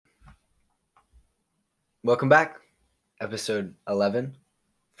Welcome back, episode 11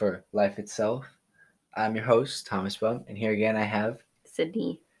 for Life Itself. I'm your host, Thomas Bum, and here again I have,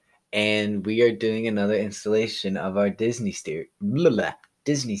 Sydney. and we are doing another installation of our Disney series.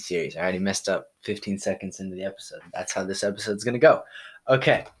 I already messed up 15 seconds into the episode. That's how this episode's gonna go.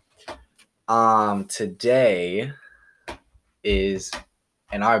 Okay. Today is,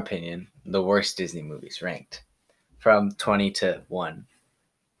 in our opinion, the worst Disney movies ranked from 20 to 1.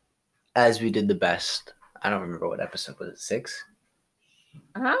 As we did the best. I don't remember what episode was it, 6?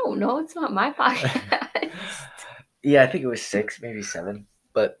 I don't know. It's not my podcast. Yeah, I think it was 6, maybe 7.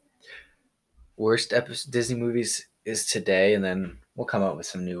 But worst Disney movies is today, and then we'll come up with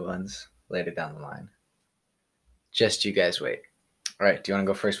some new ones later down the line. Just you guys wait. All right, do you want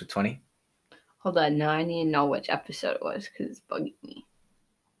to go first with 20? Hold on. Now I need to know which episode it was because it's bugging me.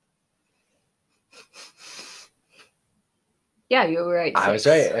 Yeah, you were right. 6. I was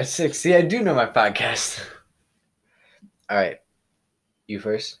right. At 6. See, I do know my podcast. All right. You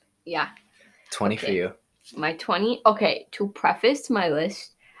first? Yeah. 20 for you. My 20. Okay, to preface my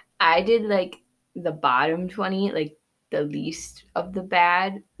list, I did like the bottom 20, like the least of the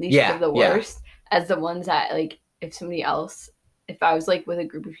bad, least of the worst, as the ones that, like, if I was like with a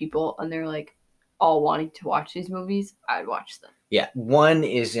group of people and they're like all wanting to watch these movies, I'd watch them. Yeah, 1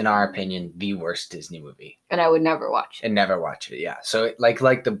 is, in our opinion, the worst Disney movie. And I would never watch it. And never watch it, yeah. So,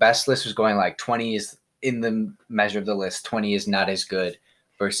 like the best list was going like 20 is in the measure of the list, 20 is not as good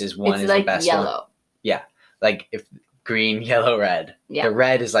versus 1 it's is like the best yellow. one. Yeah, like if green, yellow, red. Yeah. The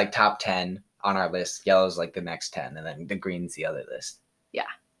red is like top 10 on our list. Yellow is like the next 10, and then the green's the other list. Yeah.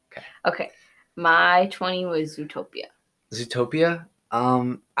 Okay. My 20 was Zootopia. Zootopia?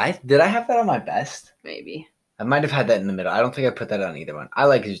 Did I have that on my best? Maybe. I might have had that in the middle. I don't think I put that on either one. I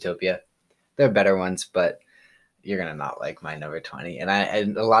like Zootopia. There are better ones, but you're gonna not like my number 20,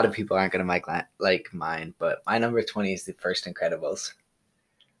 and a lot of people aren't gonna like mine. But my number 20 is the first Incredibles.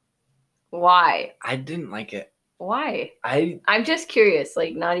 Why? I didn't like it. Why? I'm just curious,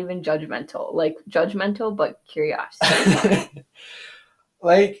 like not even judgmental, like judgmental but curiosity.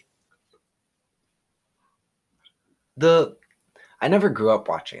 Like I never grew up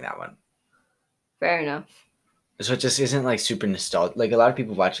watching that one. Fair enough. So it just isn't like super nostalgic. Like a lot of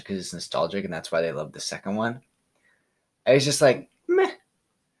people watch it because it's nostalgic, and that's why they love the second one. I was just like, meh.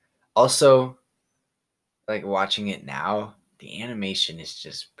 Also, like watching it now, the animation is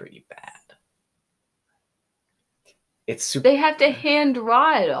just pretty bad. It's super. They have to hand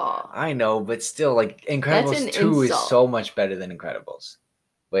draw it all. I know, but still, like Incredibles 2 is so much better than Incredibles.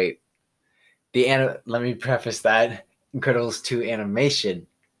 Wait, let me preface that Incredibles 2 animation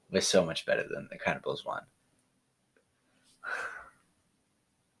was so much better than Incredibles 1.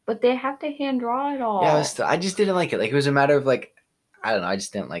 But they have to hand draw it all. Yeah, I just didn't like it. Like it was a matter of like, I don't know. I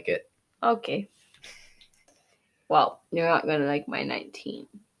just didn't like it. Okay. Well, you're not gonna like my 19.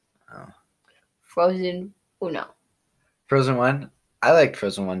 Oh. Frozen Uno. Frozen 1? I liked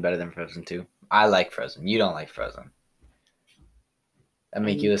Frozen 1 better than Frozen 2. I like Frozen. You don't like Frozen. I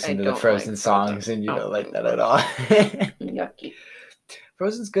make you listen to the Frozen songs, and you don't like that at all. Yucky.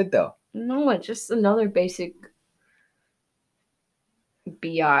 Frozen's good though. No, it's just another basic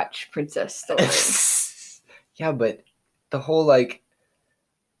biatch princess story. Yeah, but the whole like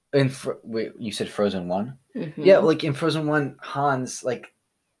wait, you said Frozen 1? Mm-hmm. Yeah, like in Frozen 1, Hans, like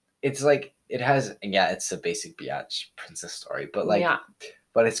it's like it has, it's a basic biatch princess story, but like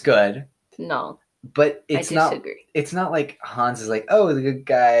but it's good. No. But it's not. Disagree. It's not like Hans is like, oh, the good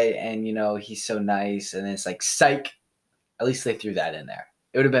guy, and he's so nice, and it's like psych. At least they threw that in there.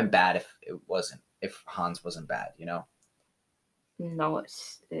 It would have been bad if it wasn't. If Hans wasn't bad, No,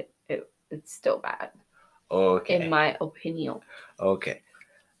 it's still bad. Okay. In my opinion. Okay.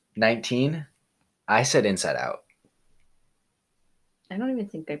 19. I said Inside Out. I don't even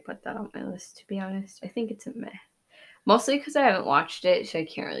think I put that on my list, to be honest. I think it's a meh. Mostly because I haven't watched it, so I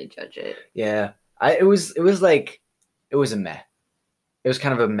can't really judge it. Yeah. It was a meh. It was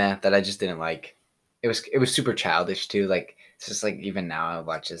kind of a meh that I just didn't like. It was super childish too. Like it's just like even now I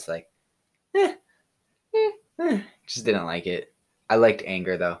watch this like, just didn't like it. I liked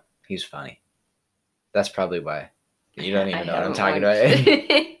Anger though. He was funny. That's probably why. You don't even know what I'm talking about.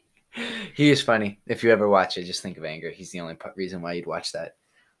 He is funny. If you ever watch it, just think of Anger. He's the only reason why you'd watch that.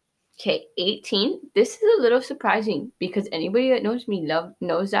 Okay, 18. This is a little surprising because anybody that knows me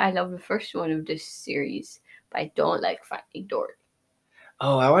knows that I love the first one of this series, but I don't like Finding Dory.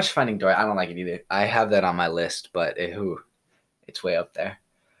 Oh, I watched Finding Dory. I don't like it either. I have that on my list, but it's way up there.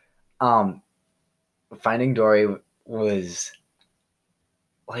 Finding Dory was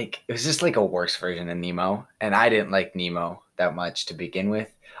like, it was just like a worse version of Nemo, and I didn't like Nemo. that much to begin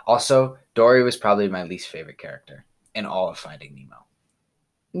with. Also, Dory was probably my least favorite character in all of Finding Nemo.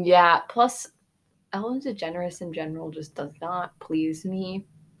 Yeah, plus Ellen DeGeneres in general just does not please me.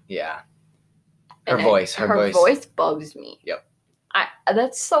 Yeah. Her voice bugs me. Yep.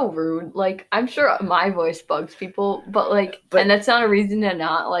 That's so rude. Like, I'm sure my voice bugs people, but and that's not a reason to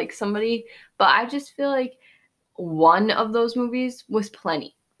not like somebody. But I just feel like one of those movies was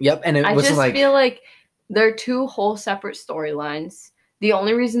plenty. Yep, and I just feel like they're two whole separate storylines. The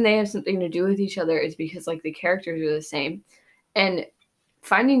only reason they have something to do with each other is because like the characters are the same. And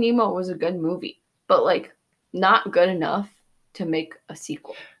Finding Nemo was a good movie, but like not good enough to make a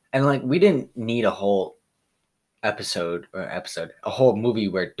sequel. And like we didn't need a whole a whole movie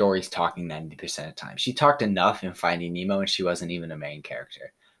where Dory's talking 90% of the time. She talked enough in Finding Nemo and she wasn't even a main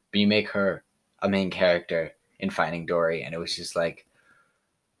character. But you make her a main character in Finding Dory and it was just like,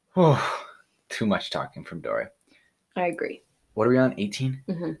 oh, too much talking from Dory. I agree. What are we on, 18?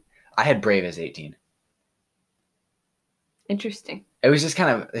 Mm-hmm. I had Brave as 18. Interesting. It was just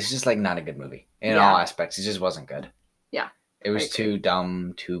it's just like not a good movie in all aspects. It just wasn't good. Yeah. It was too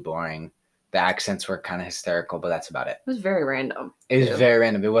dumb, too boring. The accents were kind of hysterical, but that's about it. It was very random. It was very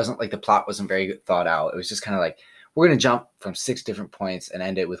random. It wasn't like the plot wasn't very thought out. It was just kind of like, we're going to jump from 6 different points and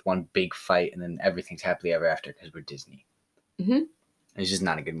end it with one big fight and then everything's happily ever after because we're Disney. Mm-hmm. It's just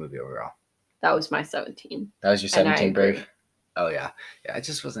not a good movie overall. That was my 17. That was your 17, Brave? Oh, yeah. Yeah, it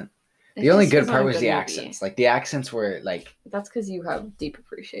just wasn't. The only good part was the accents. Like, the accents were like... That's because you have deep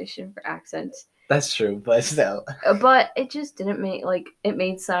appreciation for accents. That's true, but still. But it just didn't make, like, it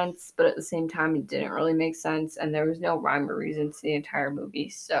made sense, but at the same time, it didn't really make sense, and there was no rhyme or reason to the entire movie,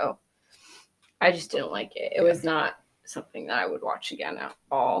 so I just didn't like it. It was not something that I would watch again at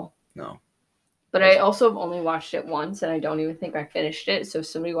all. No. But I also have only watched it once, and I don't even think I finished it, so if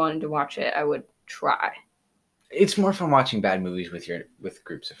somebody wanted to watch it, I would try. It's more fun watching bad movies with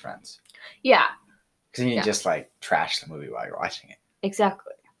groups of friends. Yeah. Because you just, like, trash the movie while you're watching it.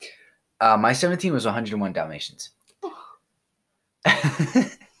 Exactly. My 17 was 101 Dalmatians.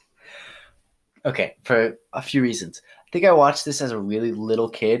 Okay, for a few reasons. I think I watched this as a really little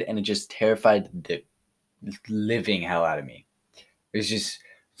kid, and it just terrified the living hell out of me. It was just,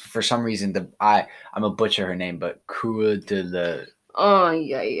 for some reason, I'm a butcher her name, but Cruella de la... Oh,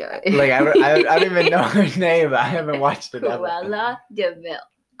 yeah. Like, I don't even know her name. I haven't watched it ever. Cruella de Vil.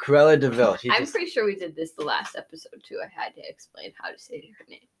 Cruella de Vil. I'm pretty sure we did this the last episode, too. I had to explain how to say her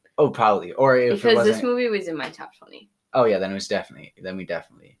name. Oh, probably. Or if because this movie was in my top 20. Oh, yeah, then we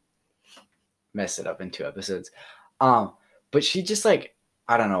definitely messed it up in 2 episodes. But she just, like,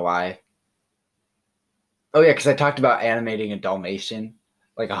 I don't know why. Oh, yeah, because I talked about animating a Dalmatian.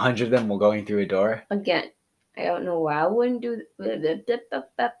 Like, 100 of them while going through a door. Again, I don't know why I wouldn't do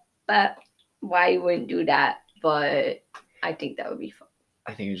why you wouldn't do that, but I think that would be fun.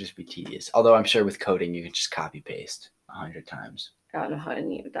 I think it would just be tedious. Although I'm sure with coding, you can just copy paste 100 times. I don't know how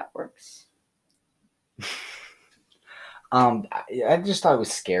any of that works. I just thought it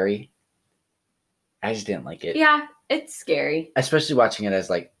was scary. I just didn't like it. Yeah, it's scary. Especially watching it as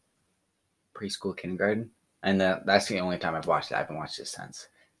like preschool, kindergarten. And that's the only time I've watched it. I haven't watched it since.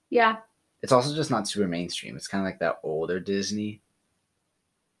 Yeah. It's also just not super mainstream. It's kind of like that older Disney.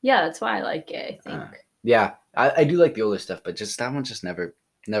 Yeah, that's why I like it, I think. Yeah, I do like the older stuff, but just that one just never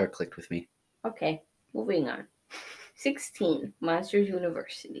clicked with me. Okay, moving on. 16, Monsters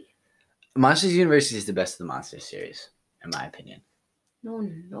University. Monsters University is the best of the Monsters series, in my opinion.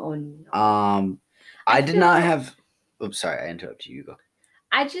 No. I did not have... Oops, sorry, I interrupted you. Go.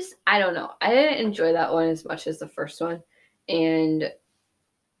 I don't know. I didn't enjoy that one as much as the first one. And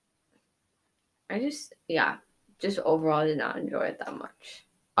I just overall did not enjoy it that much.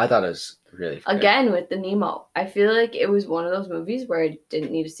 I thought it was really fun. Again, with the Nemo. I feel like it was one of those movies where it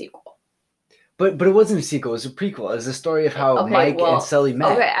didn't need a sequel. But it wasn't a sequel. It was a prequel. It was the story of how Mike and Sully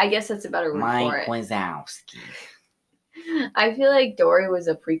met. Okay, I guess that's a better word for it. Mike Wazowski. I feel like Dory was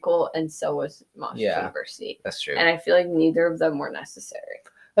a prequel and so was Monsters University. That's true. And I feel like neither of them were necessary.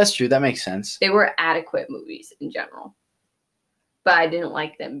 That's true. That makes sense. They were adequate movies in general. But I didn't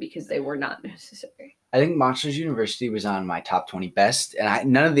like them because they were not necessary. I think Monsters University was on my top 20 best,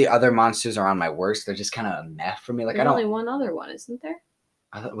 and none of the other monsters are on my worst. They're just kind of a meh for me. Like There's only one other one, isn't there?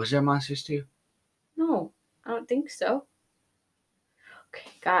 Was there Monsters too? No, I don't think so.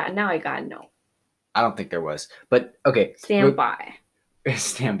 Okay, now I gotta know. I don't think there was, but okay. Stand by.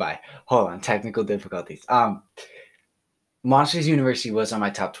 Stand by. Hold on, technical difficulties. Monsters University was on my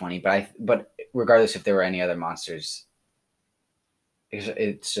top 20, but regardless if there were any other monsters,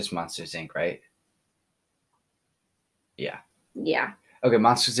 it's just Monsters Inc., right? Yeah. Yeah. Okay,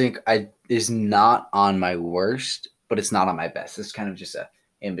 Monsters Inc. is not on my worst, but it's not on my best. It's kind of just a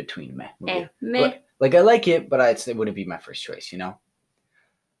in between meh movie. Meh. But, like, I like it, but it wouldn't be my first choice, you know?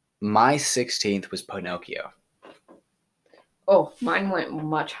 My 16th was Pinocchio. Oh, mine went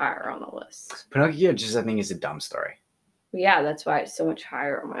much higher on the list. Pinocchio just, I think, is a dumb story. Yeah, that's why it's so much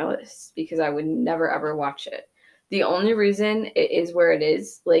higher on my list, because I would never ever watch it. The only reason it is where it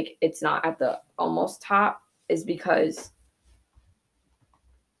is, like it's not at the almost top, is because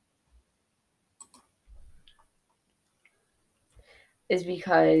the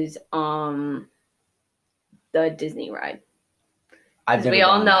Disney ride. We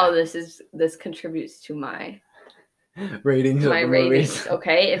all know this contributes to my ratings. My ratings.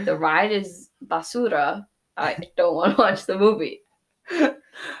 Okay, if the ride is basura, I don't want to watch the movie.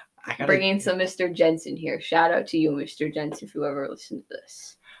 Bringing some Mr. Jensen here. Shout out to you, Mr. Jensen, if you ever listen to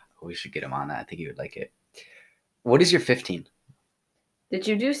this. We should get him on that. I think he would like it. What is your 15? Did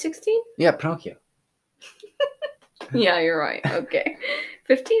you do 16? Yeah, Pinocchio. Yeah, you're right. Okay.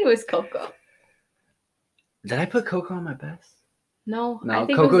 15 was Coco. Did I put Coco on my best? No, I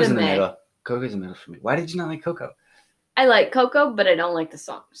think Coco's in the middle. Coco's in the middle for me. Why did you not like Coco? I like Coco, but I don't like the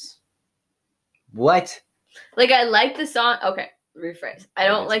songs. What? Like, I like the song. Okay, rephrase. I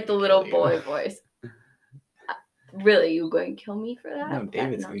don't like the little boy voice. Really, you going to kill me for that? No,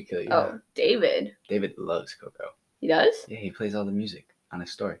 David's going to kill you. Oh, David. David loves Coco. He does? Yeah, he plays all the music on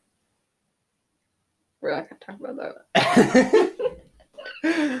his story. We're not going to talk about that.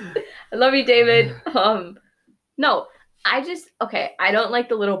 I love you, David. No, I don't like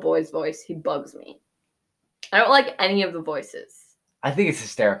the little boy's voice. He bugs me. I don't like any of the voices. I think it's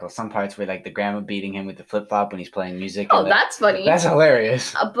hysterical. Some parts where like the grandma beating him with the flip flop when he's playing music. Oh, that's funny. That's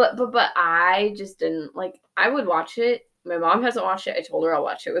hilarious. But I just didn't like. I would watch it. My mom hasn't watched it. I told her I'll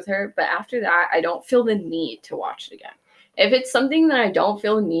watch it with her. But after that, I don't feel the need to watch it again. If it's something that I don't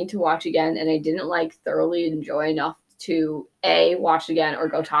feel the need to watch again, and I didn't like thoroughly enjoy enough to watch it again or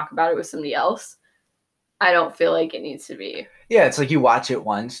go talk about it with somebody else, I don't feel like it needs to be. Yeah, it's like you watch it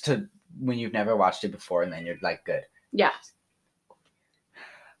once when you've never watched it before, and then you're like, good. Yeah.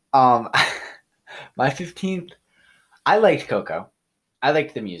 My 15th, I liked Coco. I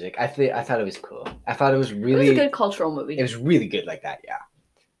liked the music. I thought it was cool. I thought it was really. It was a good cultural movie. It was really good like that, yeah.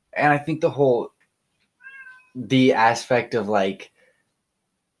 And I think the aspect of like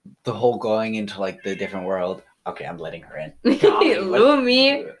the whole going into like the different world. Okay, I'm letting her in.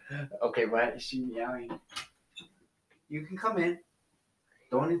 Lumi. Okay, why is she meowing? You can come in.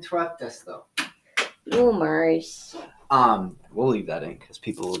 Don't interrupt us though. Boomers. We'll leave that in because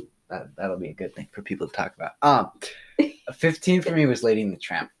that'll be a good thing for people to talk about. 15 for me was Lady and the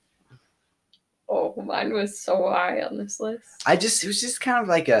Tramp. Oh, mine was so high on this list. It was just kind of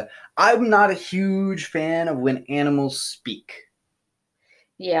like I'm not a huge fan of when animals speak.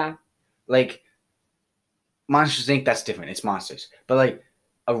 Yeah. Like, Monsters Inc., that's different. It's monsters. But like,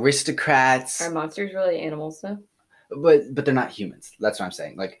 aristocrats. Are monsters really animals though? But they're not humans. That's what I'm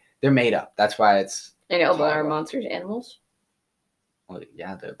saying. Like, they're made up. That's why it's. I know, but are monsters animals? Well,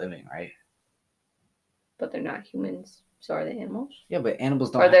 yeah, they're living, right? But they're not humans. So are they animals? Yeah, but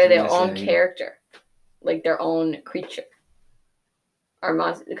animals don't. Or they're their own character, like their own creature.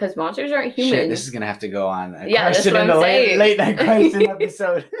 Because monsters aren't humans. Shit, this is gonna have to go on. That's what I'm saying. Late night question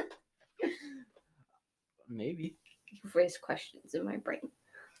episode. Maybe. You've raised questions in my brain.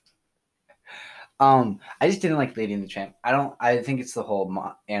 I just didn't like Lady and the Tramp. I think it's the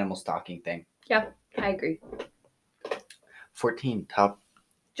whole animal stalking thing. Yeah, I agree. 14 top.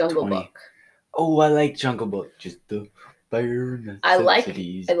 Jungle 20. Book. Oh, I like Jungle Book. Just the bare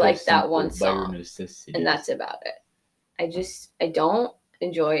necessities. I like that one song, and that's about it. I don't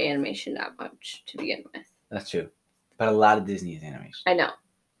enjoy animation that much to begin with. That's true, but a lot of Disney is animation. I know,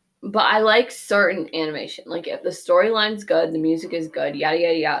 but I like certain animation. Like if the storyline's good, the music is good, yada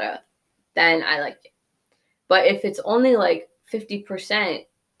yada yada, then I like it. But if it's only like 50%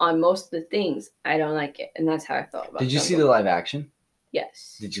 on most of the things, I don't like it, and that's how I felt about. Did you see the live action?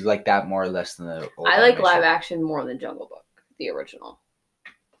 Yes. Did you like that more or less than the old I like animation? live action more than Jungle Book, the original.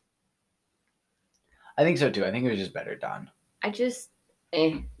 I think so too. I think it was just better done. I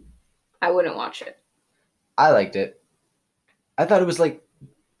wouldn't watch it. I liked it. I thought it was like,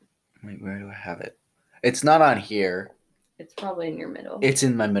 wait, where do I have it? It's not on here. It's probably in your middle. It's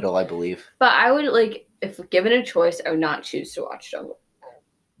in my middle, I believe. But I would if given a choice, I would not choose to watch Jungle Book.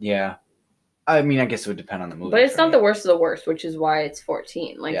 Yeah. I mean, I guess it would depend on the movie. But it's not the worst of the worst, which is why it's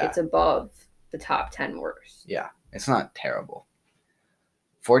 14. It's above the top 10 worst. Yeah, it's not terrible.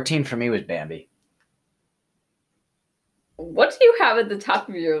 14 for me was Bambi. What do you have at the top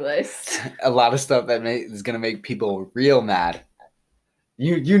of your list? A lot of stuff that is going to make people real mad.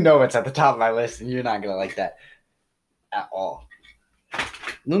 You know what's at the top of my list, and you're not going to like that. at all.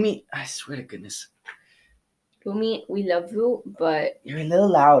 Lumi, I swear to goodness. Lumi, we love you, but you're a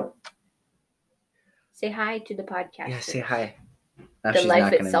little loud. Say hi to the podcast. Yeah, say hi. No, the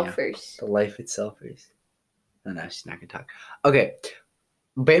life itself first. The life itself first. No, she's not gonna talk. Okay,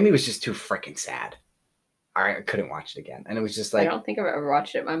 Bambi was just too freaking sad. I couldn't watch it again, and it was just like I don't think I've ever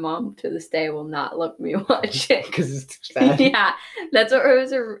watched it. My mom to this day will not let me watch it because it's too sad. Yeah, that's what it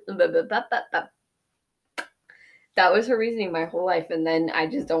was. That was her reasoning my whole life, and then I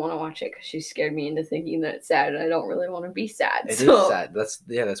just don't want to watch it because she scared me into thinking that it's sad, and I don't really want to be sad. It is sad.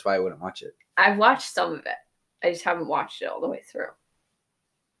 That's why I wouldn't watch it. I've watched some of it. I just haven't watched it all the way through.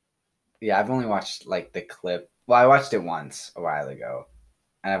 Yeah, I've only watched like the clip. Well, I watched it once a while ago,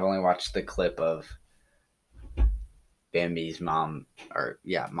 and I've only watched the clip of Bambi's mom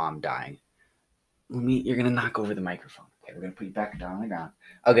dying. Lumi, you're gonna knock over the microphone. Okay, we're gonna put you back down on the ground.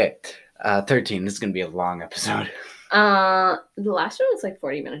 Okay, 13. This is gonna be a long episode. The last one was like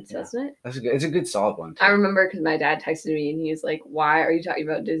 40 minutes, wasn't it? It's a good solid one too. I remember because my dad texted me and he was like, "Why are you talking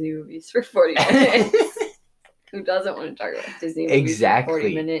about Disney movies for 40 minutes? Who doesn't want to talk about Disney movies for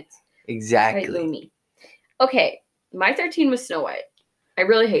 40 minutes?" Exactly. Right, Lumi. Okay, my 13 was Snow White. I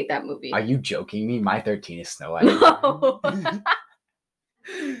really hate that movie. Are you joking me? My 13 is Snow White. No.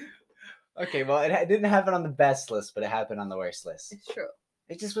 Okay, well, it didn't happen on the best list, but it happened on the worst list. It's true.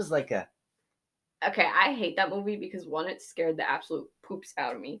 It just was like a... Okay, I hate that movie because, one, it scared the absolute poops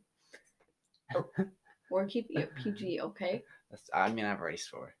out of me. We're keeping it PG, okay? I've already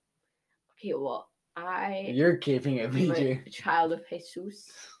swore. Okay, well, You're keeping it PG. I'm a child of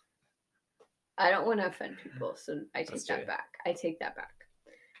Jesus. I don't want to offend people, so I take that back. I take that back.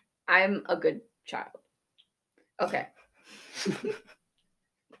 I'm a good child. Okay.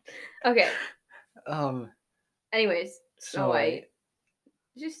 Okay. Anyways, Snow White.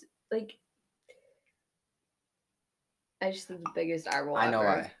 Just like I just did the biggest eye roll. I know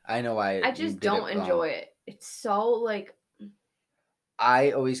why. I just don't enjoy it. It's so like.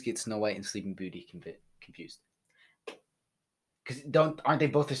 I always get Snow White and Sleeping Beauty confused. Because aren't they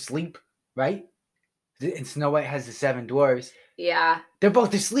both asleep, right? And Snow White has the 7 dwarves. Yeah. They're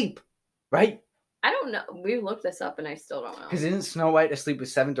both asleep, right? I don't know. We looked this up and I still don't know. Because isn't Snow White asleep with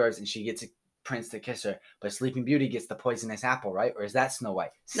 7 dwarves and she gets a prince to kiss her, but Sleeping Beauty gets the poisonous apple, right? Or is that Snow White?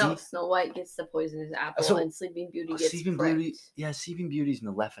 No, Snow White gets the poisonous apple and Sleeping Beauty gets Sleeping Beauty's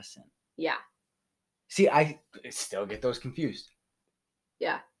Maleficent. Yeah. See, I still get those confused.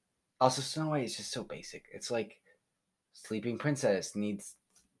 Yeah. Also, Snow White is just so basic. It's like sleeping princess needs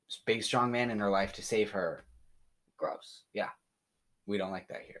big, strong man in her life to save her. Gross. Yeah. We don't like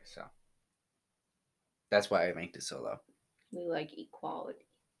that here, so. That's why I ranked it so low. We like equality.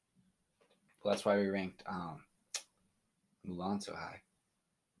 Well, that's why we ranked Mulan so high.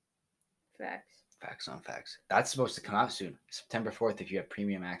 Facts. Facts on facts. That's supposed to come out soon. September 4th if you have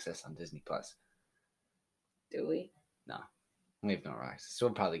premium access on Disney+. Do we? No. We have no access. So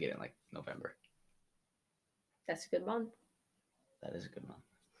we'll probably get it in like November. That's a good month. That is a good month.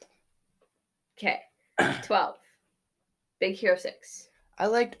 Okay. 12. Big Hero 6. I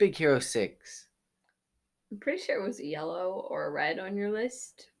liked Big Hero 6. I'm pretty sure it was a yellow or a red on your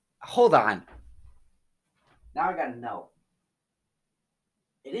list. Hold on. Now I gotta know.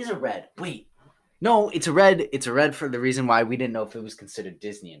 It is a red. Wait. No, it's a red. It's a red for the reason why we didn't know if it was considered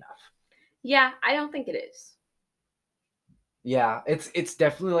Disney enough. Yeah, I don't think it is. Yeah, it's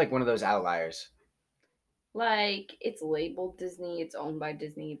definitely like one of those outliers. Like, it's labeled Disney, it's owned by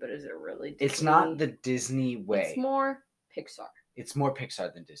Disney, but is it really Disney? It's not the Disney way. It's more Pixar. It's more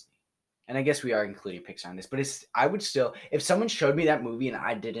Pixar than Disney. And I guess we are including Pixar in this, but I would still, if someone showed me that movie and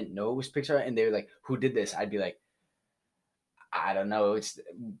I didn't know it was Pixar and they were like, who did this? I'd be like, I don't know.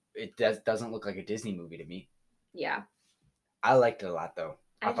 It doesn't look like a Disney movie to me. Yeah. I liked it a lot though.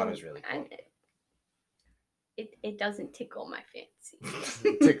 I thought it was really cool. It doesn't tickle my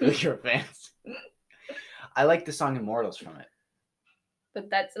fancy. Tickle your fancy. I like the song Immortals from it. But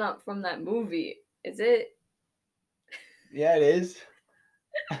that's not from that movie, is it? Yeah, it is.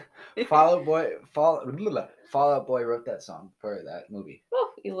 Fall Out Boy wrote that song for that movie.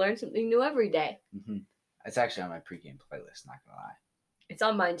 Oh, you learn something new every day. Mm-hmm. It's actually on my pregame playlist, not gonna lie. It's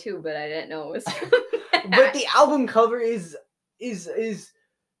on mine too, but I didn't know it was But the album cover is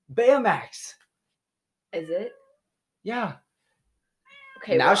Baymax. Is it? Yeah.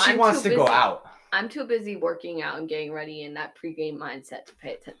 Okay. Now she wants to go out. I'm too busy working out and getting ready in that pregame mindset to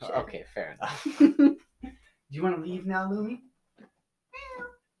pay attention. Okay, fair enough. Do you want to leave now, Lumi?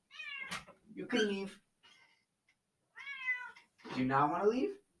 You can leave. Do you not want to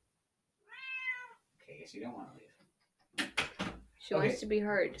leave? Okay, I guess you don't want to leave. She wants to be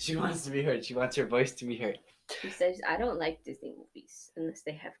heard. She wants to be heard. She wants her voice to be heard. She says, I don't like Disney movies unless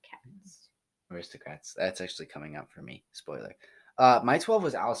they have cats. Aristocrats. That's actually coming up for me. Spoiler. My 12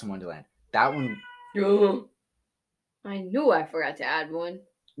 was Alice in Wonderland. That one. I knew I forgot to add one.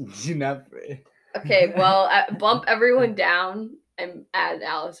 You never. Okay, well, bump everyone down and add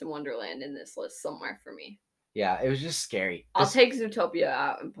Alice in Wonderland in this list somewhere for me. Yeah, it was just scary. I'll take Zootopia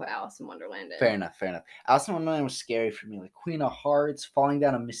out and put Alice in Wonderland in. Fair enough. Alice in Wonderland was scary for me. Like Queen of Hearts falling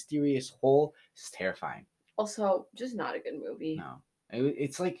down a mysterious hole. It's terrifying. Also, just not a good movie. No.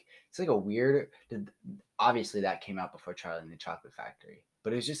 It's like a weird. Obviously, that came out before Charlie and the Chocolate Factory,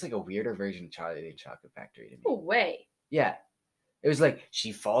 but it was just like a weirder version of Charlie and the Chocolate Factory to me. No way. Yeah, it was like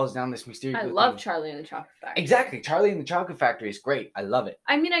she falls down this mysterious. I love Charlie and the Chocolate Factory. Exactly, Charlie and the Chocolate Factory is great. I love it.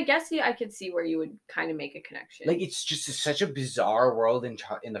 I mean, I guess I could see where you would kind of make a connection. Like it's just such a bizarre world in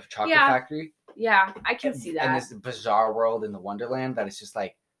the Chocolate Factory. Yeah, I can see that. And this bizarre world in the Wonderland that it's just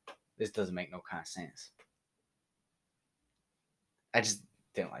like this doesn't make no kind of sense. I just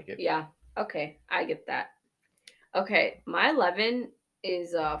didn't like it. Yeah. Okay. I get that. Okay. My 11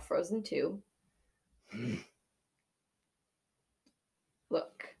 is Frozen 2.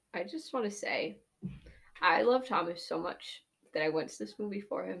 Look, I just want to say, I love Thomas so much that I went to this movie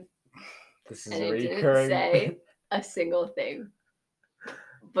for him. This is and a recurring. Didn't say a single thing.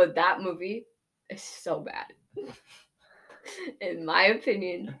 But that movie is so bad. In my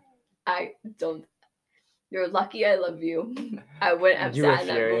opinion, I don't. You're lucky I love you. I wouldn't have sat in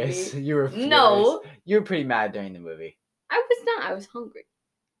that movie. You were furious. No. You were pretty mad during the movie. I was not. I was hungry.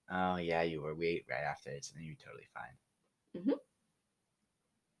 Oh, yeah, you were. We ate right after it, so then you were totally fine. Mm-hmm.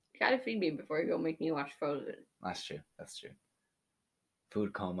 You gotta feed me before you go make me watch Frozen. That's true.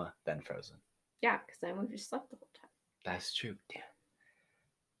 Food coma, then Frozen. Yeah, because I would have just slept the whole time. That's true. Damn.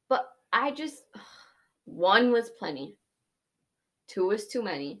 But I just... 1 was plenty. 2 was too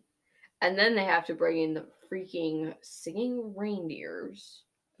many. And then they have to bring in the freaking singing reindeers.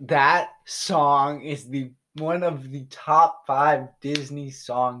 That song is one of the top 5 Disney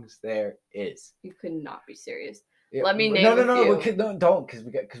songs there is. You could not be serious. Let me name a few. No, don't, because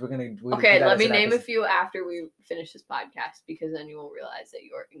we're gonna. Okay, let me name a few after we finish this podcast, because then you will realize that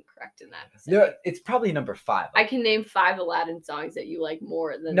you are incorrect in that. No, it's probably number 5. I can name 5 Aladdin songs that you like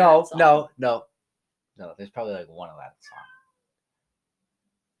more than that song. No. There's probably like one Aladdin song.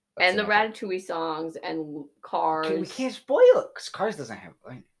 And the Ratatouille songs and Cars. We can't spoil it because Cars doesn't have.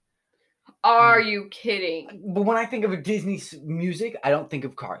 Are you kidding? But when I think of a Disney music, I don't think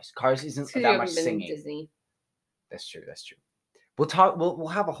of Cars. Cars isn't that much singing. Disney. That's true. We'll talk. We'll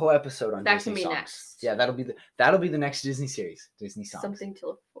have a whole episode on that Disney can be songs. Next. Yeah, that'll be the next Disney series. Disney songs. Something to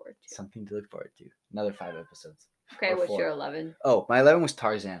look forward to. Another 5 episodes. Okay, what's your 11? Oh, my 11 was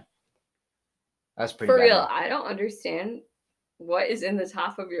Tarzan. That's pretty. For real, I don't understand what is in the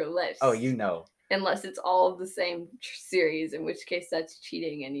top of your list. Oh, you know. Unless it's all of the same series, in which case that's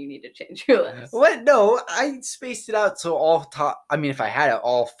cheating and you need to change your list. What? No, I spaced it out so all top. I mean, if I had it,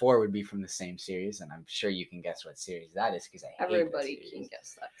 all 4 would be from the same series, and I'm sure you can guess what series that is because everybody can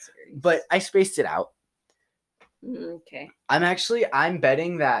guess that series. But I spaced it out. Okay. I'm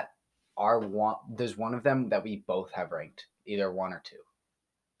betting that there's one of them that we both have ranked, either 1 or 2.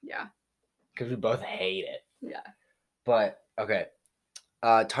 Yeah. Because we both hate it. Yeah. But okay.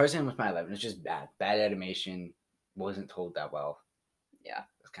 Tarzan was my 11. It's just bad. Bad animation. Wasn't told that well. Yeah.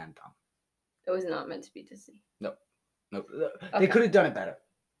 It's kind of dumb. It was not meant to be Disney. Nope. Okay. They could have done it better.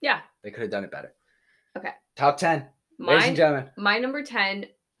 Yeah. They could have done it better. Okay. Top 10. Ladies and gentlemen. My number 10.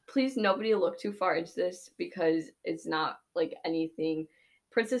 Please, nobody look too far into this because it's not like anything.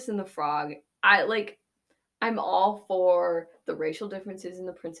 Princess and the Frog. I'm all for the racial differences in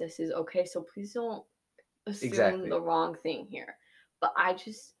the princesses. Okay, so please don't assume the wrong thing here. But I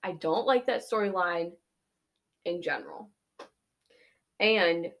don't like that storyline in general.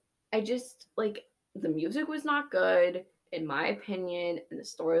 And I just, the music was not good, in my opinion, and the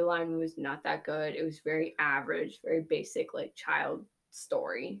storyline was not that good. It was very average, very basic, child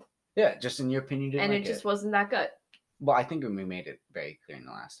story. Yeah, just in your opinion, and it just wasn't that good. Well, I think we made it very clear in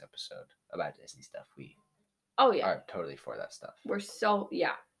the last episode about Disney stuff. We are totally for that stuff. We're so,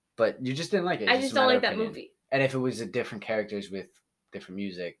 yeah. But you just didn't like it. I just don't like that movie. And if it was different characters with different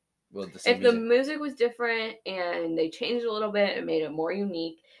music, the music was different and they changed a little bit and made it more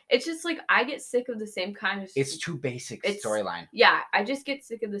unique, it's just I get sick of the same kind of. It's too basic storyline. Yeah, I just get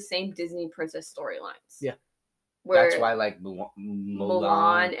sick of the same Disney princess storylines. Yeah, that's why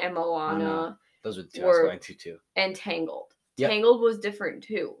Mulan and Moana. Those were the 2 I was going to too. And Tangled. Yep. Tangled was different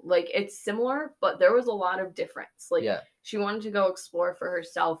too. It's similar, but there was a lot of difference. She wanted to go explore for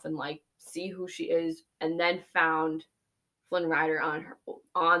herself and see who she is, and then found Flynn Rider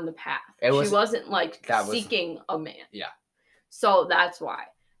on the path. She wasn't like seeking a man. Yeah. So that's why.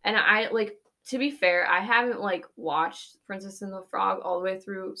 And I like, to be fair, I haven't like watched Princess and the Frog all the way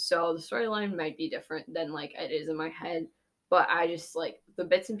through, so the storyline might be different than like it is in my head. But I just like the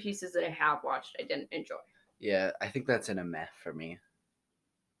bits and pieces that I have watched, I didn't enjoy. Yeah, I think that's in a meh for me.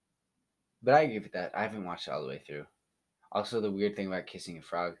 But I give it that. I haven't watched it all the way through. Also, the weird thing about kissing a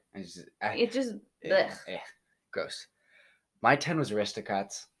frog, gross. My 10 was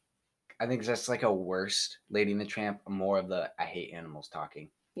Aristocrats. I think that's like a worse Lady and the Tramp, more of the I hate animals talking.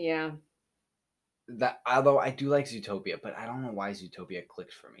 Yeah. That although I do like Zootopia, but I don't know why Zootopia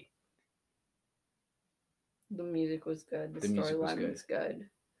clicked for me. The music was good. The storyline was good.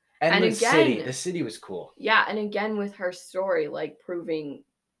 And the city was cool. Yeah, and again with her story, like proving.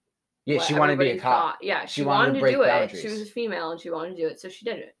 Yeah, she wanted to be a cop. Yeah, she wanted to break do boundaries. It. She was a female and she wanted to do it, so she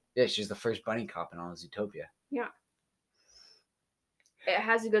did it. Yeah, she's the first bunny cop in all of Zootopia. Yeah. It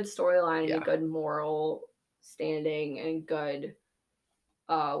has a good storyline and a good moral standing and good.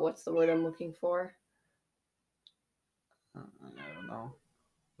 What's the word I'm looking for? I don't know.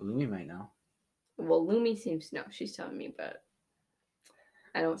 Lumi might know. Well, Lumi seems to know. She's telling me, but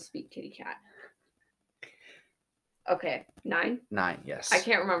I don't speak kitty cat. Okay, 9? 9, yes. I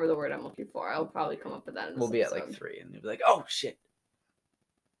can't remember the word I'm looking for. I'll probably come up with that in this episode. At like 3, and you'll be like, oh, shit.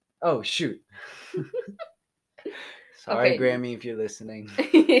 Oh, shoot. Sorry, Grammy, if you're listening.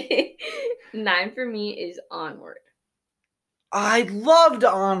 9 for me is Onward. I loved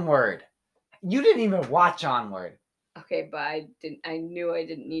Onward. You didn't even watch Onward. Okay, but I knew I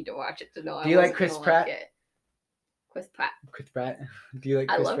didn't need to watch it to know. Do you like Chris Pratt? Chris Pratt. Chris Pratt. Do you like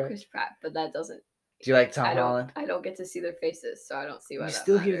Chris Pratt? I love Chris Pratt, but that doesn't. Do you like Tom Holland? I don't get to see their faces, so I don't see why. You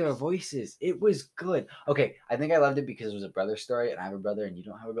still hear their voices. It was good. Okay, I think I loved it because it was a brother story, and I have a brother, and you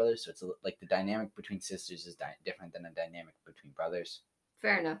don't have a brother, so it's like the dynamic between sisters is different than a dynamic between brothers.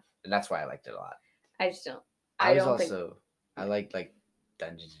 Fair enough. And that's why I liked it a lot. I just don't. I liked like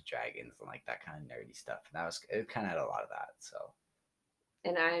Dungeons and Dragons and like that kind of nerdy stuff, and it kind of had a lot of that. So.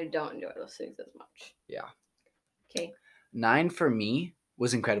 And I don't enjoy those things as much. Yeah. Okay. 9 for me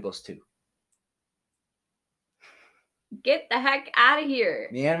was Incredibles 2. Get the heck out of here.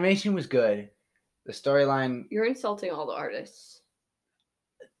 The animation was good. The storyline. You're insulting all the artists.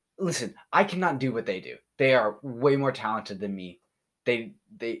 Listen, I cannot do what they do. They are way more talented than me.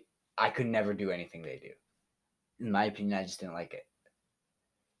 I could never do anything they do. In my opinion, I just didn't like it.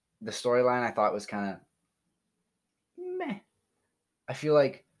 The storyline I thought was kind of meh. I feel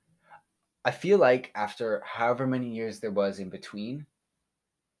like after however many years there was in between,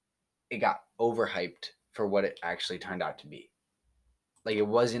 it got overhyped for what it actually turned out to be. Like, it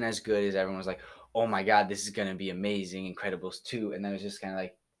wasn't as good as everyone was like, oh my god, this is going to be amazing, Incredibles 2. And then it was just kind of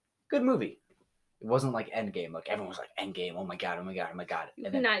like, good movie. It wasn't like Endgame. Like, everyone was like, Endgame, oh my god, oh my god, oh my god.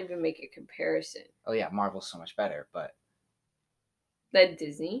 You cannot even make a comparison. Oh yeah, Marvel's so much better, but... That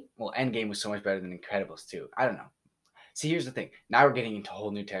Disney? Well, Endgame was so much better than Incredibles 2. I don't know. See, here's the thing. Now we're getting into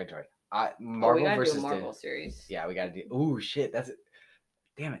whole new territory. Marvel versus do a Marvel series. Yeah, we got to do... Oh, shit, that's...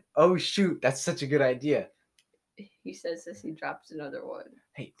 Damn it. Oh, shoot. That's such a good idea. He says this, he drops another one.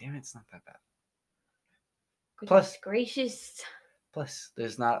 Hey, damn it, it's not that bad. Goodness gracious. Plus,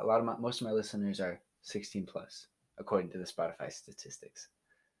 there's not a lot of most of my listeners are 16 plus, according to the Spotify statistics.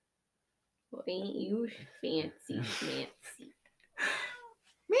 Well, ain't you fancy schmancy.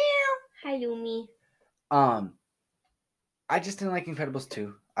 Meow. Hi, Lumi. I just didn't like Incredibles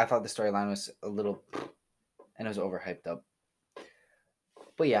 2. I thought the storyline was a little, and it was overhyped up.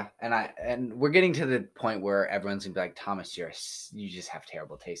 But yeah, and we're getting to the point where everyone's gonna be like, Thomas, you just have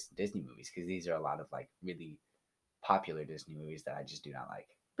terrible taste in Disney movies, because these are a lot of like really popular Disney movies that I just do not like.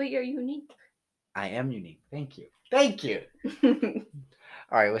 But you're unique. I am unique. Thank you.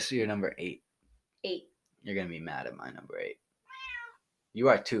 All right, what's your number 8? 8. You're gonna be mad at my number 8. You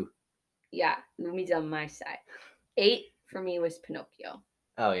are too. Yeah, Lumi's on my side. 8 for me was Pinocchio.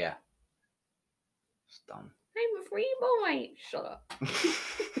 Oh yeah. It's dumb. I'm a free boy. Shut up.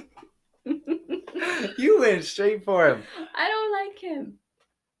 You went straight for him. I don't like him.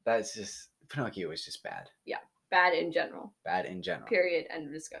 That's just... Pinocchio was just bad. Yeah. Bad in general. Period. End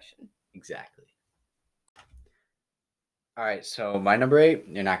of discussion. Exactly. All right. So my number 8,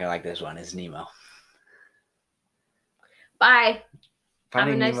 you're not going to like this one, is Nemo. Bye. Have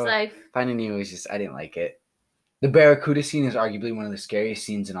a nice life. Finding Nemo is just... I didn't like it. The Barracuda scene is arguably one of the scariest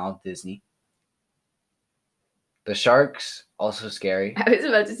scenes in all of Disney. The sharks, also scary. I was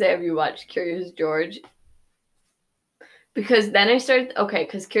about to say, have you watched Curious George? Because then I started... Okay,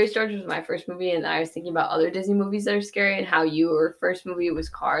 because Curious George was my first movie, and I was thinking about other Disney movies that are scary, and how your first movie was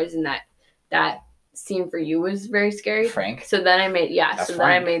Cars, and that scene for you was very scary. Frank. So then I made That's then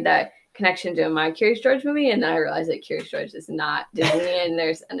I Frank. made that connection to my Curious George movie, and then I realized that Curious George is not Disney, and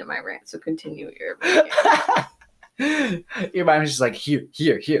there's the end of my rant. So continue your rant. Your mind was just like here,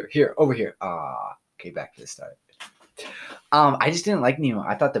 over here. Okay, back to the start. I just didn't like Nemo.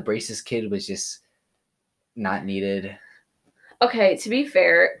 I thought the braces kid was just not needed. Okay, to be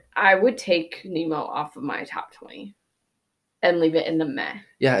fair, I would take Nemo off of my top 20 and leave it in the meh.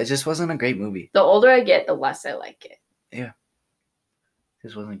 Yeah, it just wasn't a great movie. The older I get, the less I like it. Yeah.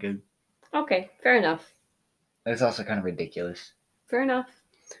 This wasn't good. Okay, fair enough. It's also kind of ridiculous. Fair enough.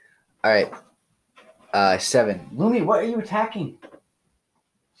 All right. 7. Lumi, what are you attacking?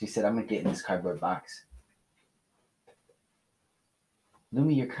 She said, I'm going to get in this cardboard box.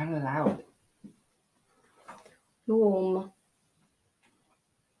 Lumi, you're kind of loud. Boom.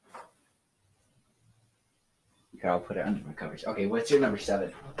 Okay, I'll put it under my covers. Okay, what's your number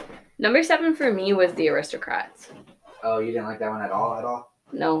 7? Number 7 for me was The Aristocrats. Oh, you didn't like that one at all?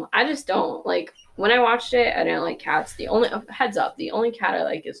 No, I just don't. Like, when I watched it, I didn't like cats. The only cat I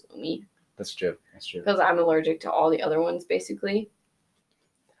like is Lumi. That's true. Because I'm allergic to all the other ones, basically.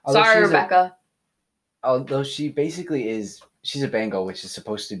 Although sorry, Rebecca. Although she basically is, she's a Bengal, which is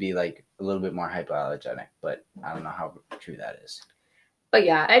supposed to be like a little bit more hypoallergenic, but I don't know how true that is. But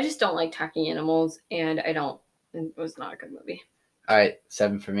yeah, I just don't like talking animals, and it was not a good movie. All right,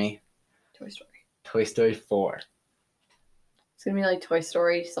 7 for me. Toy Story. Toy Story 4. It's going to be like Toy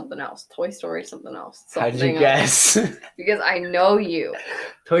Story something else. Toy Story something else. How'd you guess? Because I know you.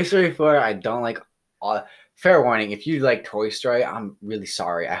 Toy Story 4, I don't like all. Fair warning, if you like Toy Story, I'm really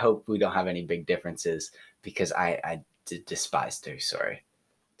sorry. I hope we don't have any big differences because I despise Toy Story.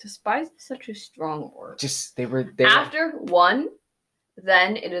 Despise is such a strong word. Just, they were After 1,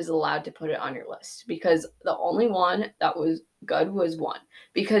 then it is allowed to put it on your list because the only one that was good was 1.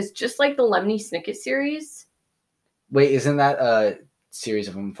 Because just like the Lemony Snicket series. Wait, isn't that a series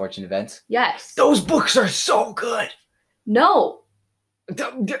of unfortunate events? Yes. Those books are so good. No.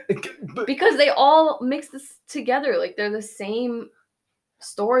 Because they all mix this together. Like, they're the same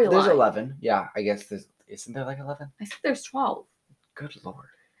storyline. There's 11. Yeah, I guess isn't there like 11? I think there's 12. Good Lord.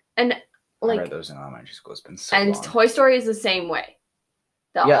 And, like... I read those in elementary school. It's been so long. And Toy Story is the same way.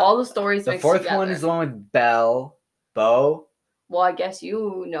 All the stories mixed together. The 4th one is the one with Bo. Well, I guess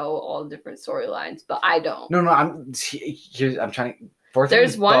you know all the different storylines, but I don't. No, I'm trying to. 4th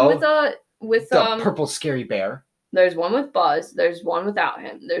There's one with the purple scary bear. There's one with Buzz. There's one without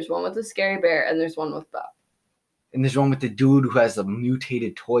him. There's one with the scary bear, and there's one with Bo. And there's one with the dude who has the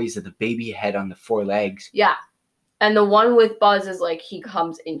mutated toys of the baby head on the 4 legs. Yeah, and the one with Buzz is like he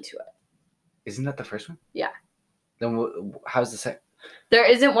comes into it. Isn't that the first one? Yeah. Then how's the second? There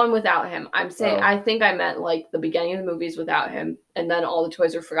isn't one without him. I'm saying I think I meant like the beginning of the movies without him, and then all the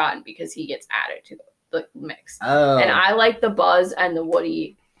toys are forgotten because he gets added to the mix. Oh. And I like the Buzz and the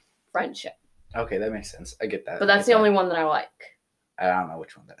Woody friendship. Okay, that makes sense. I get that. But that's the only one that I like. I don't know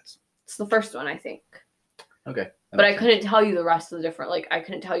which one that is. It's the first one, I think. Okay. But I couldn't tell you the rest of the different, like, I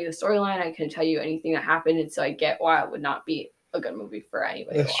couldn't tell you the storyline. I couldn't tell you anything that happened. And so I get why it would not be a good movie for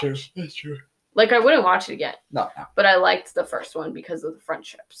anybody to watch. That's true. Like, I wouldn't watch it again. No. But I liked the first one because of the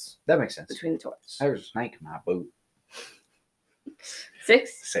friendships. That makes sense. Between the toys. There's a snake in my boot.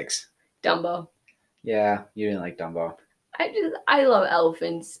 6? Dumbo. Yeah, you didn't like Dumbo. I love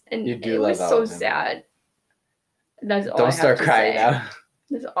elephants, and it was so sad. That's all. Don't start crying now.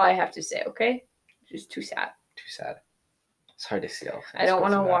 That's all I have to say. Okay, just too sad. Too sad. It's hard to see elephants. I don't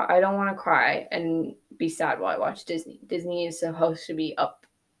want to. I don't want to cry and be sad while I watch Disney. Disney is supposed to be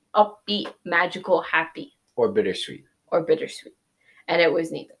upbeat, magical, happy, or bittersweet. And it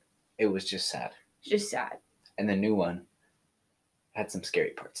was neither. It was just sad. Just sad. And the new one had some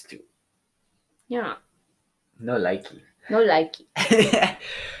scary parts too. Yeah. No likey.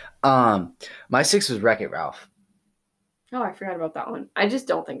 My 6 was Wreck-It Ralph. Oh, I forgot about that one. I just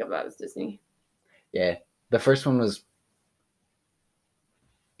don't think of that as Disney. Yeah. The first one it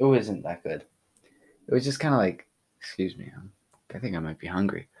wasn't that good. It was just kind of like, excuse me, I think I might be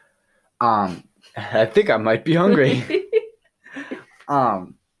hungry.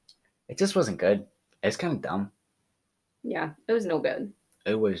 It just wasn't good. It's kind of dumb. Yeah, it was no good.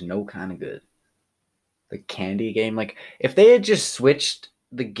 It was no kind of good. The candy game, like if they had just switched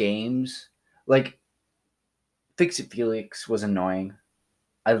the games, like Fix It Felix was annoying.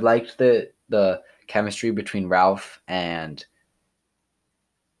 I liked the chemistry between Ralph and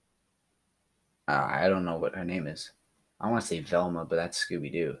I don't know what her name is. I want to say Velma, but that's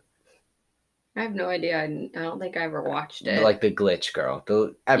Scooby-Doo. I have no idea. I don't think I ever watched it. Like the glitch girl.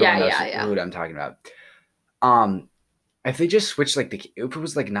 Everyone knows who I'm talking about. If they just switched if it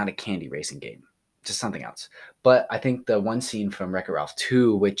was like not a candy racing game, just something else. But I think the one scene from Wreck-It Ralph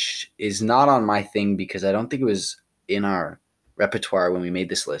 2, which is not on my thing because I don't think it was in our repertoire when we made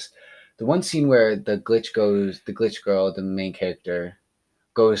this list. The one scene where the glitch girl, the main character,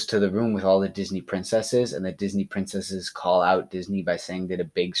 goes to the room with all the Disney princesses, and the Disney princesses call out Disney by saying, "Did a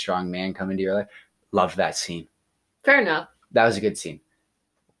big, strong man come into your life?" Loved that scene. Fair enough. That was a good scene.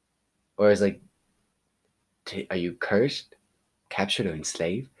 Or it's like, are you cursed, captured, or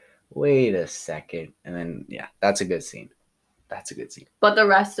enslaved? Wait a second. And then, yeah, that's a good scene. That's a good scene. But the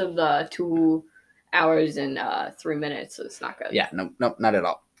rest of the 2 hours and 3 minutes was not good. Yeah, no, not at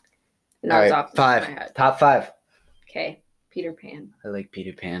all. And that was off five. My head. Top 5. Okay, Peter Pan. I like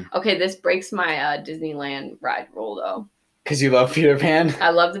Peter Pan. Okay, this breaks my Disneyland ride rule, though. Because you love Peter Pan? I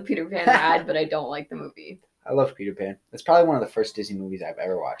love the Peter Pan ride, but I don't like the movie. I love Peter Pan. It's probably one of the first Disney movies I've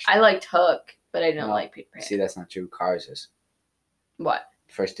ever watched. I liked Hook, but I didn't like Peter Pan. See, that's not true. Cars is. What?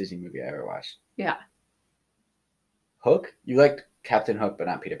 First Disney movie I ever watched. Yeah. Hook? You liked Captain Hook, but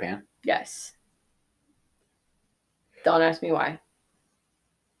not Peter Pan? Yes. Don't ask me why.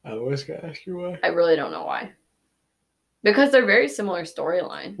 I was going to ask you why. I really don't know why. Because they're very similar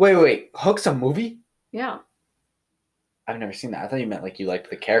storyline. Wait. Hook's a movie? Yeah. I've never seen that. I thought you meant like you liked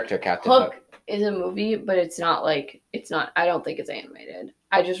the character Captain Hook. Hook is a movie, but it's not, I don't think it's animated.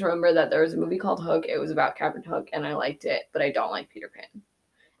 I just remember that there was a movie called Hook. It was about Captain Hook, and I liked it, but I don't like Peter Pan.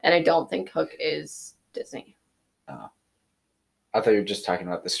 And I don't think Hook is Disney. Oh. I thought you were just talking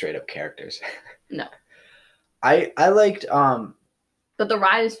about the straight up characters. No. I liked But the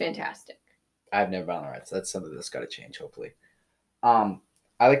ride is fantastic. I've never been on the ride, so that's something that's gotta change, hopefully. I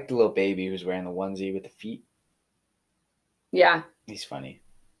like the little baby who's wearing the onesie with the feet. Yeah. He's funny.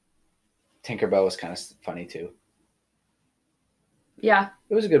 Tinkerbell was kind of funny too. Yeah.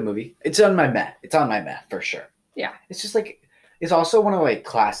 It was a good movie. It's on my map. It's on my map for sure. Yeah. It's just like, it's also one of like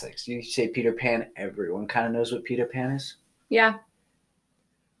classics. You say Peter Pan, everyone kind of knows what Peter Pan is. Yeah.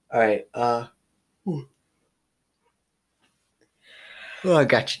 All right. Oh, I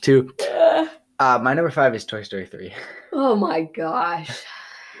got you too. My number 5 is Toy Story 3. Oh my gosh.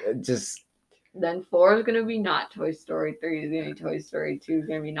 Just. Then 4 is gonna be not Toy Story. 3 is gonna be Toy Story. 2 is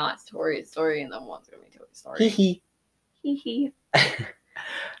gonna be not Toy Story, and then 1's gonna be Toy Story. Hee hee.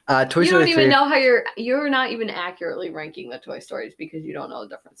 Toy Story 3. You don't even know how you're not even accurately ranking the Toy Stories because you don't know the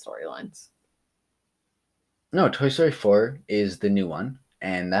different storylines. No, Toy Story 4 is the new one,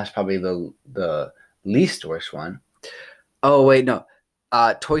 and that's probably the least worst one. Oh wait, no.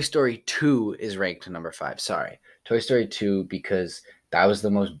 Toy Story 2 is ranked number 5. Sorry. Toy Story 2 because that was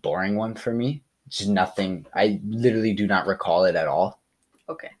the most boring one for me. Just nothing. I literally do not recall it at all.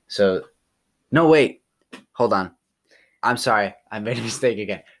 Okay. So, no, wait. Hold on. I'm sorry. I made a mistake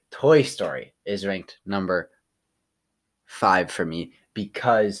again. Toy Story is ranked number 5 for me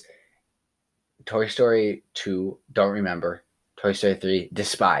because Toy Story 2, don't remember. Toy Story 3,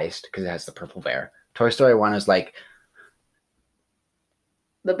 despised because it has the purple bear. Toy Story 1 is like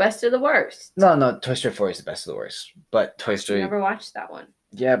the best of the worst. No, Toy Story 4 is the best of the worst. But Toy Story... I never watched that one.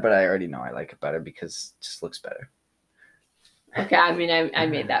 Yeah, but I already know I like it better because it just looks better. Okay, I mean, I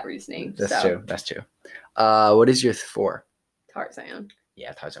made that reasoning. That's true. What is your 4? Tarzan.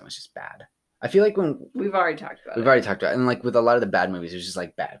 Yeah, Tarzan was just bad. I feel like when... We've already talked about it. And like with a lot of the bad movies, it was just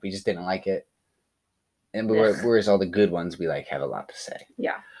like bad. We just didn't like it. And whereas all the good ones, we like have a lot to say.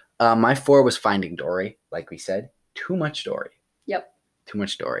 Yeah. My 4 was Finding Dory, like we said. Too much Dory. Yep. Too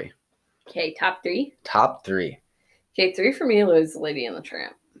much Dory. Okay, top 3? Top 3. Okay, 3 for me was Lady and the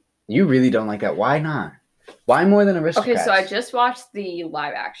Tramp. You really don't like that. Why not? Why more than Aristocats? Okay, so I just watched the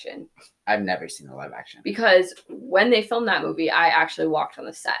live action. I've never seen the live action. Because when they filmed that movie, I actually walked on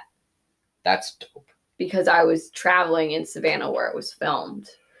the set. That's dope. Because I was traveling in Savannah where it was filmed.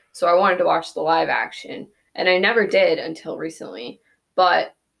 So I wanted to watch the live action. And I never did until recently.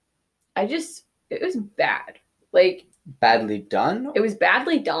 But it was bad. Like... Badly done? It was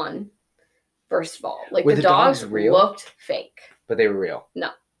badly done, first of all. Like, were the dogs real? looked fake. But they were real?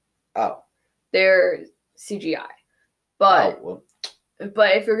 No. Oh. They're CGI. But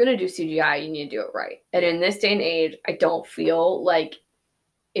if you're going to do CGI, you need to do it right. And in this day and age, I don't feel like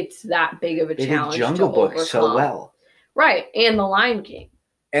it's that big of a challenge did Jungle Book so well. Right. And The Lion King.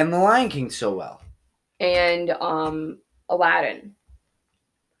 And The Lion King so well. And Aladdin.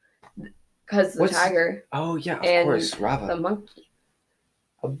 Because the tiger. Oh, yeah, of course. Rava. The monkey.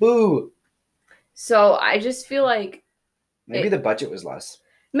 Abu. So I just feel like... Maybe the budget was less.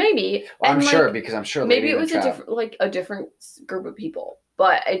 Maybe. Well, I'm sure, because I'm sure maybe it was a different group of people.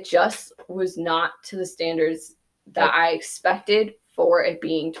 But it just was not to the standards that I expected for it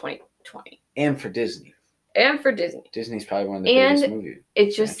being 2020. And for Disney. And for Disney. Disney's probably one of the biggest movie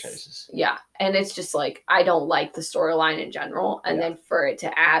it's just franchises. Yeah. And it's just like I don't like the storyline in general. And then for it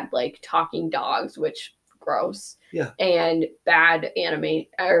to add like talking dogs, which gross. Yeah. And bad anime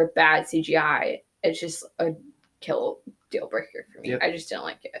or bad CGI, it's just a deal breaker for me. Yep. I just didn't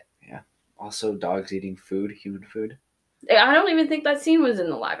like it. Yeah. Also dogs eating food, human food. I don't even think that scene was in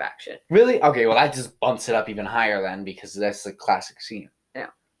the live action. Really? Okay, well that just bumps it up even higher then because that's the classic scene. Yeah.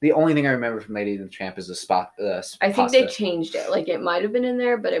 The only thing I remember from Lady and the Tramp is the spot. I think they changed it. Like it might have been in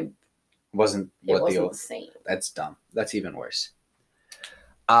there, but it wasn't the same. That's dumb. That's even worse.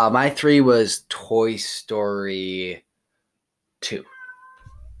 My 3 was Toy Story 2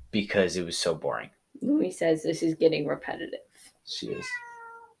 because it was so boring. Louis says this is getting repetitive. She is.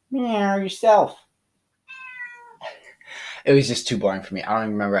 Meow yourself. It was just too boring for me. I don't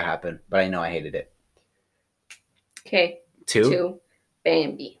even remember what happened, but I know I hated it. Okay. 2.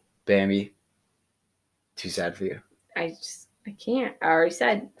 Bambi. Bambi. Too sad for you. I can't. I already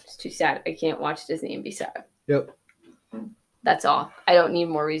said it's too sad. I can't watch Disney and be sad. Yep. That's all. I don't need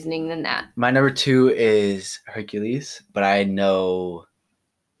more reasoning than that. My number 2 is Hercules, but I know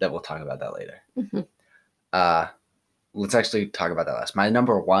that we'll talk about that later. Mm-hmm. Let's actually talk about that last. My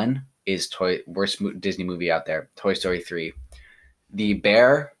number 1 is worst Disney movie out there, Toy Story 3. The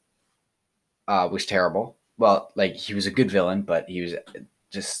bear was terrible. Well, like he was a good villain, but he was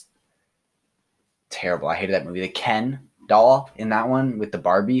just terrible. I hated that movie. The Ken doll in that one with the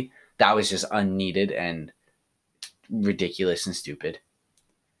Barbie, that was just unneeded and ridiculous and stupid.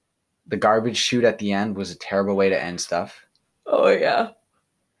 The garbage chute at the end was a terrible way to end stuff. Oh yeah.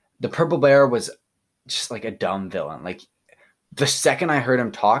 The purple bear was just like a dumb villain. Like the second I heard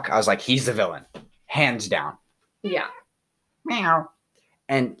him talk, I was like, he's the villain. Hands down. Yeah. Meow.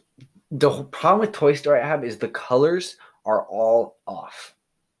 And the whole problem with Toy Story I have is the colors are all off.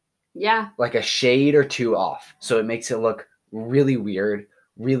 Yeah. Like a shade or 2 off. So it makes it look really weird,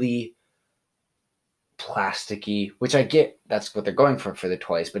 really plasticky, which I get that's what they're going for the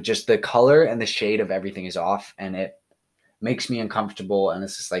toys, but just the color and the shade of everything is off and it makes me uncomfortable and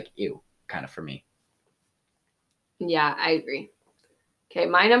it's just like ew kind of for me. Yeah, I agree. Okay,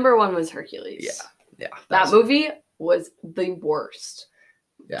 my number 1 was Hercules. Yeah. That movie was the worst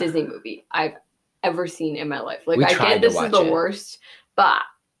Disney movie I've ever seen in my life. Like I get this is the worst, but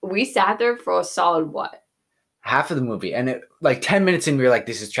we sat there for a solid half of the movie, and it like 10 minutes in we were like,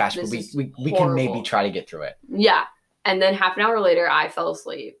 this is trash, but we can maybe try to get through it. Yeah. And then half an hour later I fell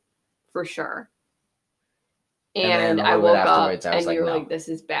asleep for sure. And I woke up and you were like, this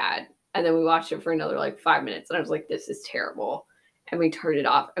is bad. And then we watched it for another like 5 minutes and I was like, this is terrible. And we turned it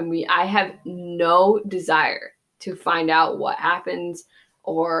off. And I have no desire to find out what happens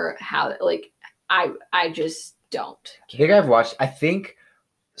or how, like, I just don't care. I've watched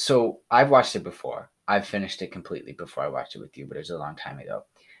it before. I've finished it completely before I watched it with you, but it was a long time ago.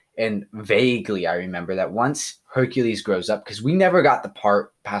 And vaguely I remember that once Hercules grows up, because we never got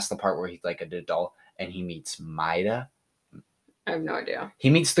past the part where he's like an adult and he meets Maida. I have no idea. He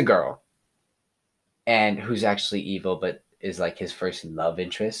meets the girl and who's actually evil, but is like his first love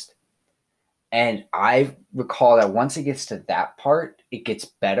interest. And I recall that once it gets to that part, it gets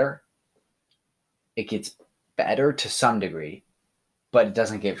better. It gets better to some degree, but it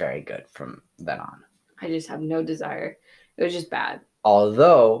doesn't get very good from then on. I just have no desire. It was just bad.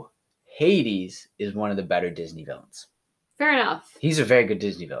 Although Hades is one of the better Disney villains. Fair enough. He's a very good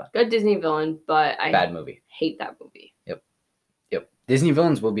Disney villain. Good Disney villain, but bad movie. Hate that movie. Yep. Disney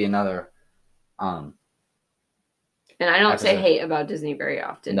villains will be another. And I don't say hate about Disney very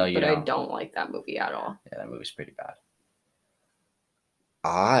often. No, you but don't. I don't like that movie at all. Yeah, that movie's pretty bad.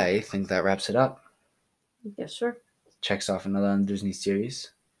 I think that wraps it up. Yes, sir. Checks off another Disney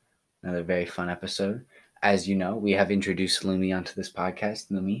series. Another very fun episode. As you know, we have introduced Lumi onto this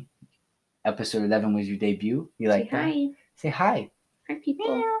podcast. Lumi, episode 11 was your debut. You like that? Hi. Say hi. Hi,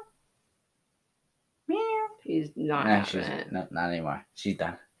 people. Meow. Meow. She's not having it. No, not anymore. She's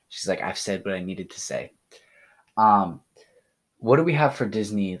done. She's like, I've said what I needed to say. What do we have for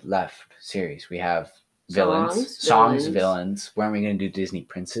Disney left series? We have songs, villains. When are we going to do Disney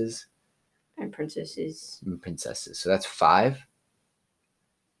princes? And princesses. So that's 5.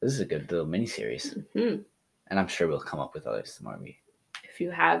 This is a good little mini-series. Mm-hmm. And I'm sure we'll come up with others tomorrow. If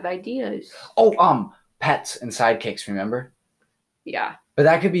you have ideas. Oh, pets and sidekicks, remember? Yeah. But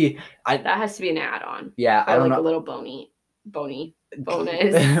that could be... that has to be an add-on. Yeah, or I don't know. A little bony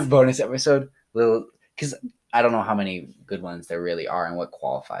bonus. bonus episode. Because I don't know how many good ones there really are and what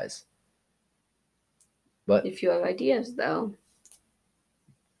qualifies. But if you have ideas, though.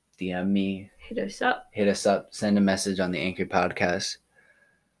 DM me. Hit us up. Send a message on the Anchor podcast.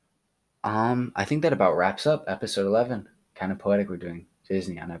 I think that about wraps up episode 11. Kind of poetic we're doing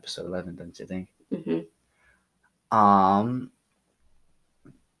Disney on episode 11, don't you think? Um,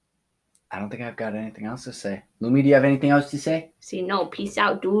 I don't think I've got anything else to say. Lumi, do you have anything else to say? See, no. Peace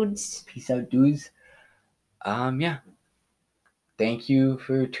out, dudes. Peace out, dudes. Yeah. Thank you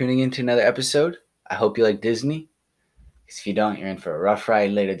for tuning in to another episode. I hope you like Disney. Because if you don't, you're in for a rough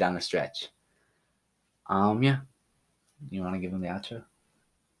ride later down the stretch. Yeah. You want to give them the outro?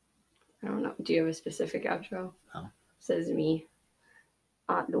 I don't know. Do you have a specific outro? No. Says me.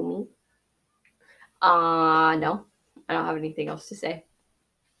 Lumi. No. I don't have anything else to say.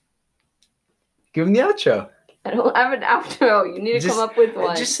 Give them the outro. I don't have an outro. You need to come up with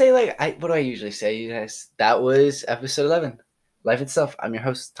one. Just say what do I usually say, you guys? That was episode 11. Life Itself. I'm your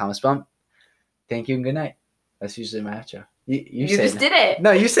host, Thomas Bump. Thank you and good night. That's usually my outro. You say just did it.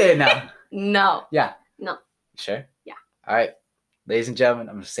 No, you say it now. No. Yeah. No. Sure? Yeah. All right. Ladies and gentlemen,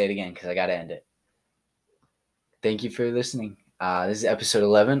 I'm going to say it again because I got to end it. Thank you for listening. This is episode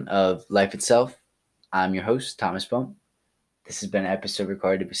 11 of Life Itself. I'm your host, Thomas Bump. This has been an episode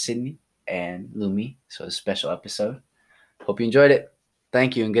recorded with Sydney and Lumi, so a special episode. Hope you enjoyed it.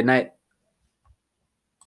 Thank you and good night.